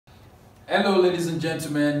Hello ladies and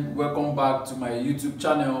gentlemen, welcome back to my YouTube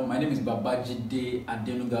channel. My name is Babajide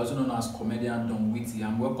Adenuga, also known as Comedian Don Witty.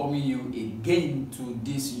 I'm welcoming you again to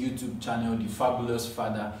this YouTube channel, The Fabulous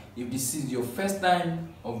Father. If this is your first time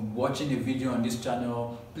of watching a video on this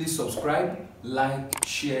channel, please subscribe, like,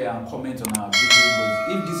 share and comment on our video.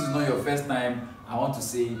 But if this is not your first time, I want to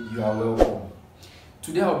say you are welcome.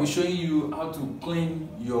 Today I'll be showing you how to clean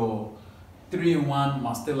your 3-in-1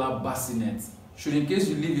 Mastella Bassinet. Should in case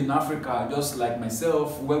you live in Africa, just like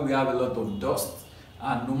myself, where we have a lot of dust,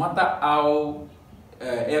 and no matter how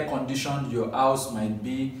air conditioned your house might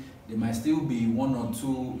be, there might still be one or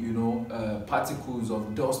two, particles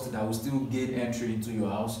of dust that will still gain entry into your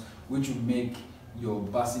house, which will make your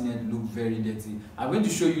bassinet look very dirty. I'm going to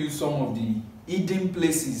show you some of the hidden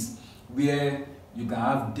places where you can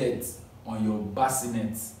have dirt on your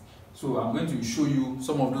bassinet. So I'm going to show you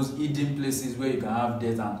some of those hidden places where you can have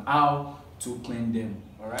dirt and how to clean them.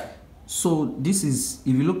 All right, so this is,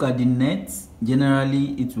 if you look at the net,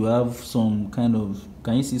 generally it will have some kind of,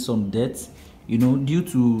 can you see some dirt, due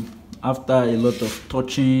to after a lot of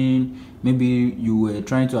touching, maybe you were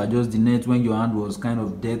trying to adjust the net when your hand was kind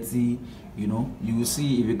of dirty. You will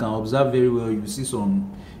see, if you can observe very well, you will see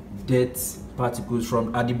some dirt particles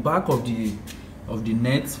from at the back of the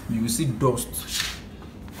net. You will see dust.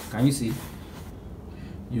 Can you see?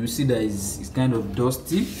 You will see that it's kind of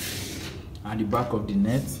dusty. At the back of the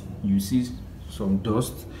net, you see some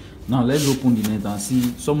dust. Now let's open the net and see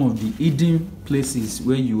some of the hidden places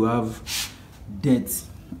where you have dirt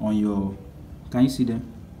on your, can you see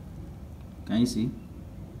them? Can you see?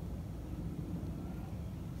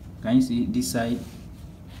 Can you see this side?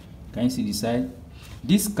 Can you see this side?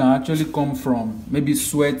 This can actually come from maybe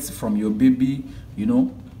sweat from your baby. If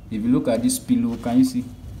you look at this pillow, can you see?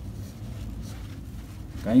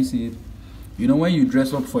 Can you see it? When you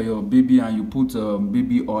dress up for your baby and you put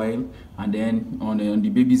baby oil, and then on the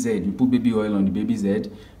baby's head, you put baby oil on the baby's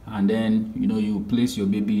head, and then you place your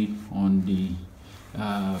baby on the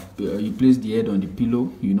you place the head on the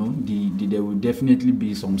pillow. There will definitely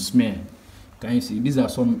be some smell. Can you see? These are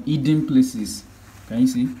some hidden places. Can you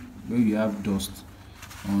see where you have dust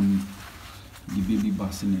on the baby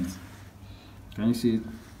bassinet? Can you see it?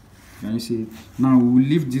 Can you see it? Now we will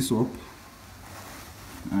lift this up,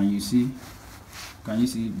 and you see. Can you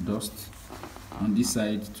see dust on this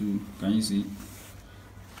side too? Can you see?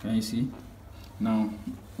 Can you see? Now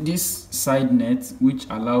this side net, which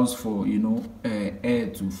allows for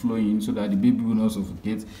air to flow in so that the baby will not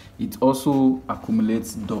suffocate, it also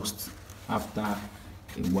accumulates dust after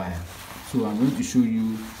a while. So I'm going to show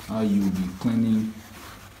you how you will be cleaning,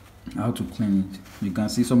 how to clean it. You can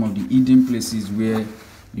see some of the hidden places where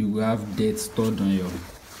you will have dirt stored on your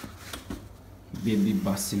baby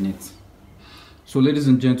bassinet. So ladies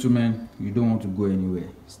and gentlemen, you don't want to go anywhere.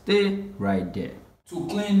 Stay right there. To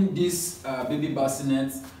clean this baby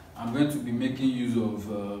bassinet, I'm going to be making use of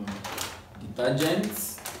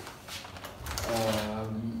detergent,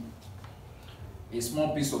 a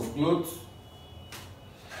small piece of cloth,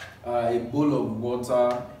 a bowl of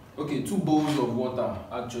water. Okay, 2 bowls of water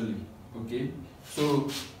actually. Okay, so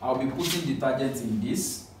I'll be putting detergent in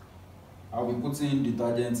this.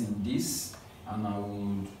 And I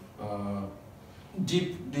would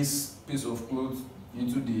dip this piece of cloth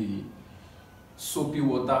into the soapy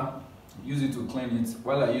water, use it to clean it.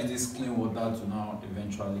 While I use this clean water to now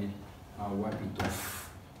eventually wipe it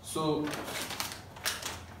off. So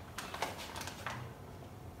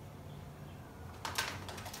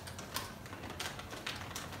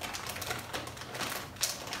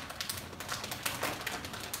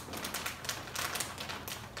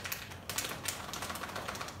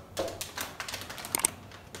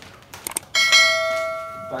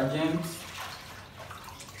detergent.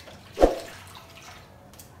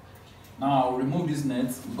 Now I'll remove this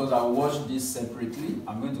net because I'll wash this separately.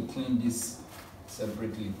 I'm going to clean this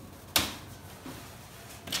separately.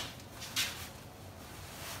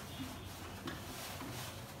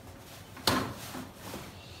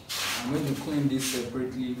 I'm going to clean this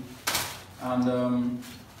separately, and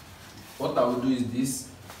what I will do is this.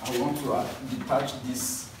 I want to detach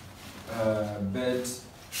this bed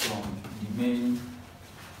from the main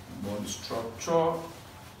board structure.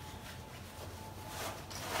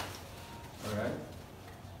 Alright,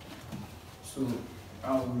 so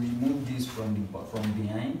I'll remove this from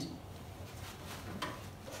behind,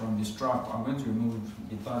 from the strap. I'm going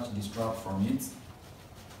to detach the strap from it.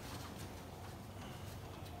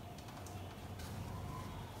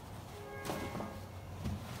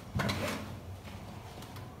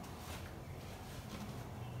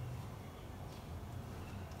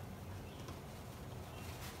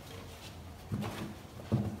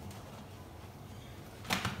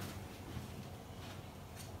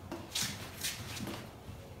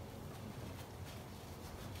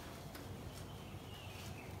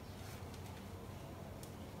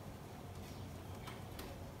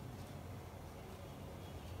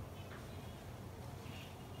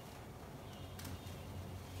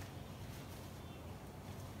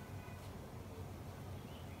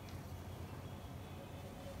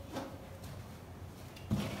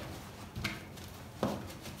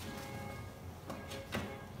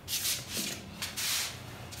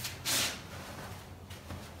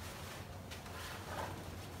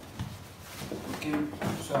 Okay,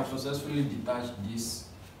 so I've successfully detached this.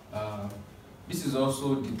 This is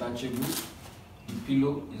also detachable. The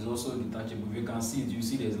pillow is also detachable. If you can see it, you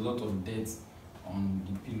see there's a lot of dirt on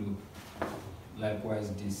the pillow.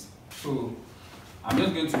 Likewise this. So I'm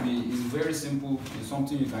just going to be, it's very simple, it's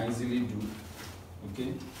something you can easily do.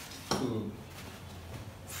 Okay, so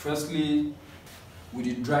firstly, with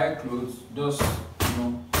the dry clothes, just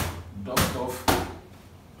dust off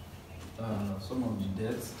some of the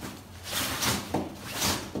dirt.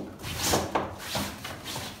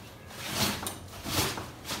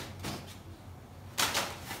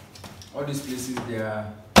 All these places, there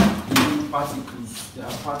are particles. There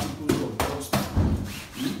are particles of dust.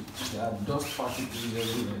 There are dust particles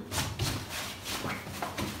everywhere.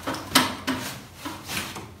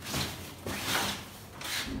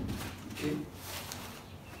 Okay.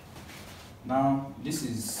 Now this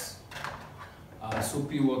is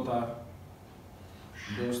soapy water.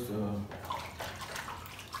 Just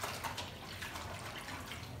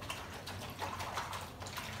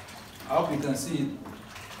I hope you can see it.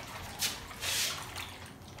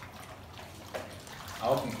 I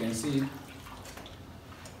hope you can see it.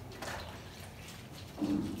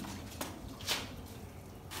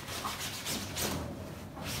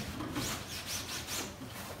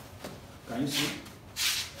 Can you see?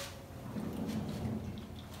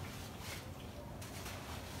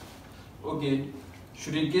 Okay.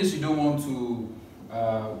 Should in case you don't want to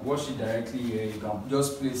wash it directly here, you can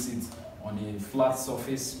just place it on a flat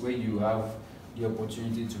surface where you have the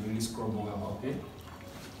opportunity to really scrub well. Okay.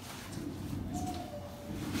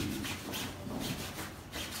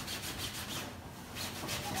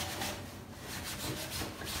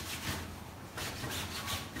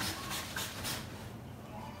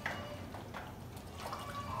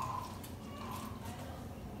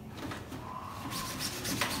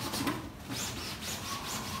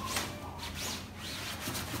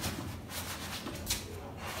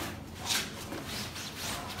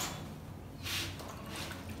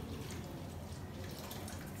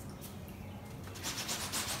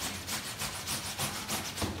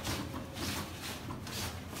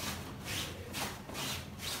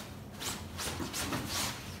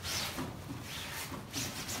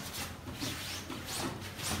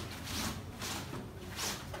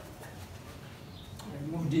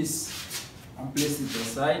 This and place it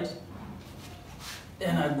aside.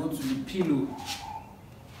 Then I go to the pillow.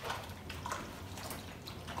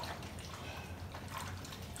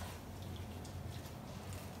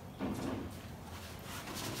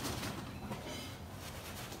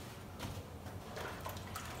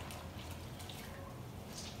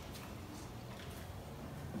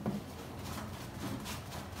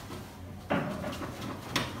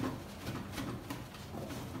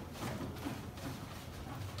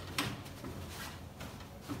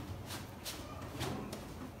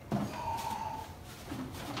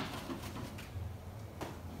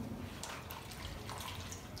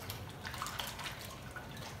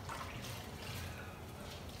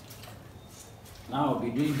 Now I'll be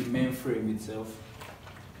doing the main frame itself.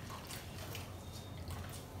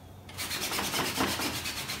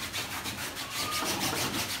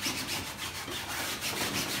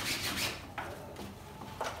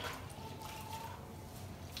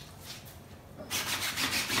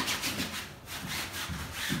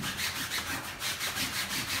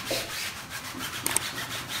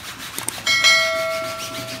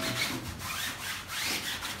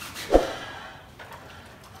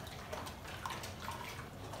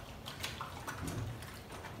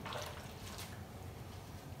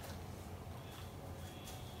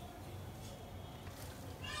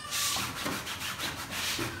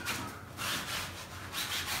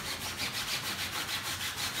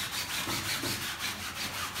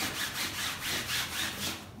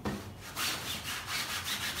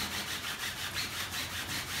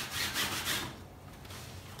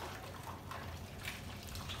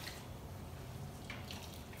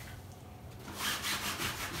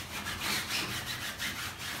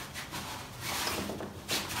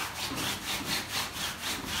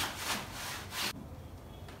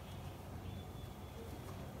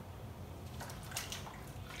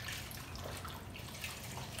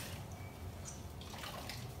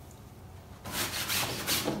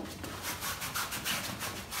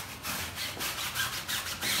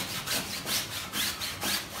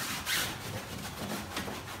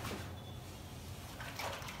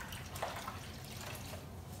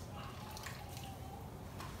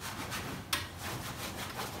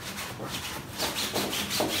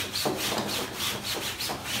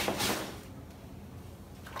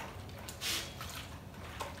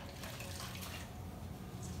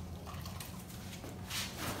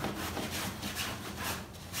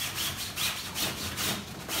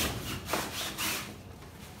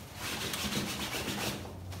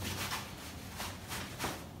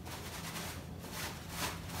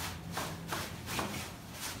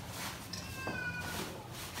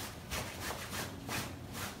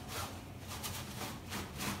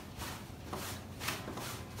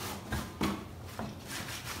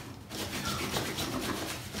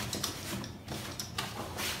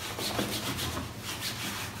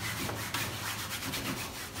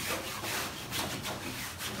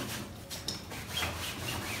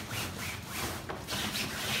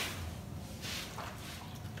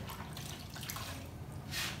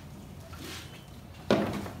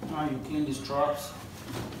 now you clean the straps,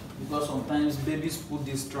 because sometimes babies put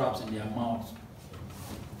these straps in their mouth.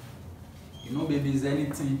 You know, babies,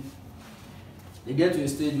 anything, they get to a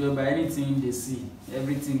stage whereby anything they see,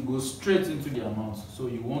 everything goes straight into their mouth. So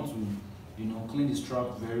you want to, you know, clean the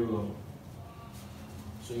strap very well,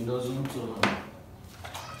 so it doesn't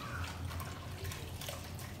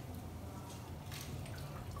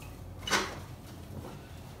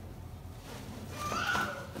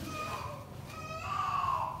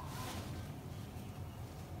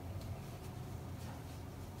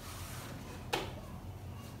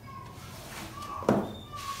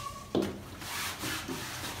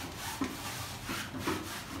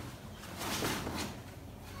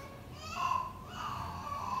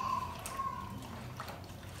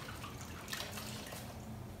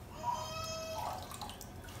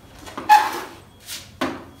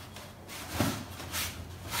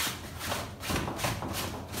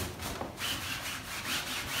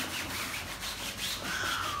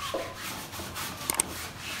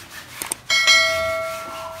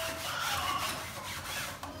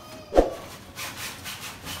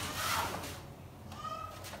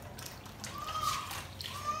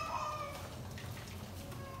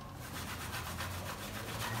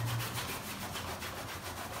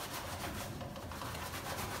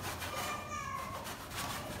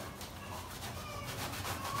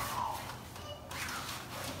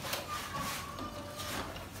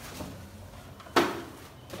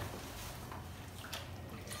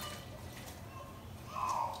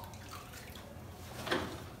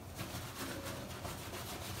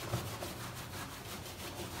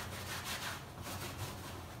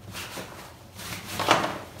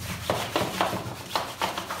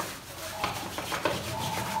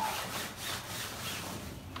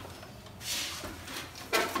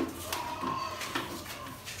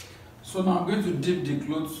So now I'm going to dip the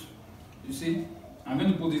clothes. You see, I'm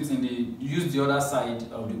going to put it in use the other side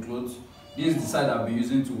of the clothes. This is the side I'll be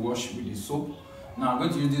using to wash with the soap. Now I'm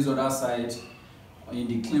going to use this other side in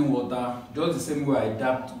the clean water, just the same way I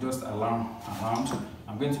dabbed just around.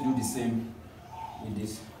 I'm going to do the same with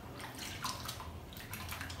this.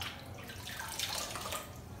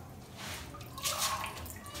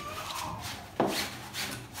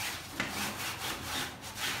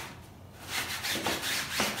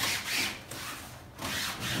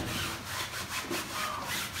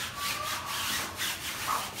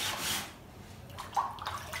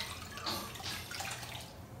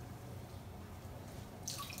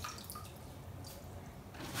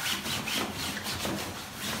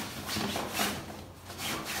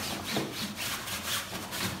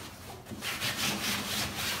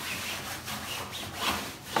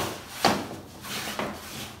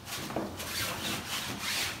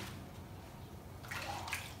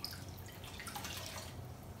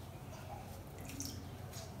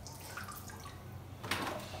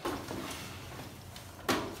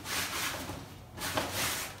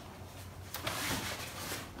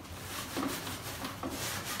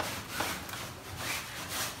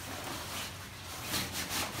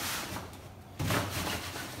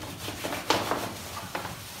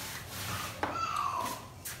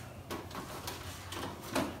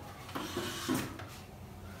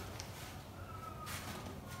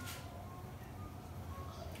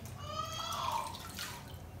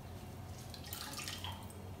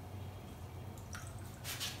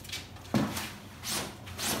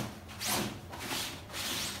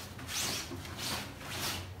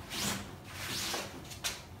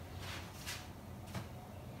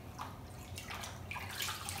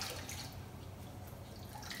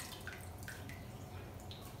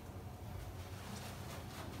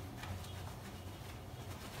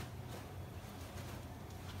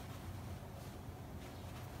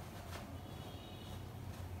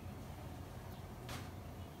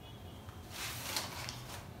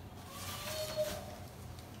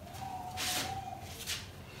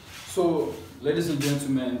 So, ladies and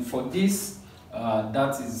gentlemen, for this,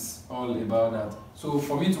 that is all about that. So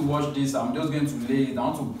for me to wash this, I'm just going to lay it, I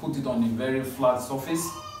want to put it on a very flat surface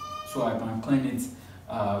so I can clean it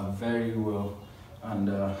very well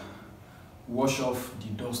and wash off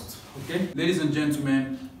the dust. Okay, ladies and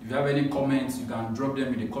gentlemen, if you have any comments, you can drop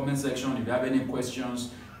them in the comment section. If you have any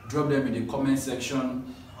questions, drop them in the comment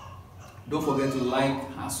section. Don't forget to like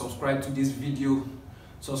and subscribe to this video.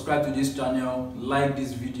 Subscribe to this channel, like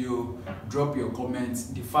this video, drop your comments.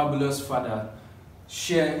 The Fabulous Father,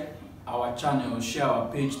 share our channel, share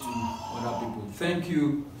our page to other people. Thank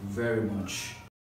you very much.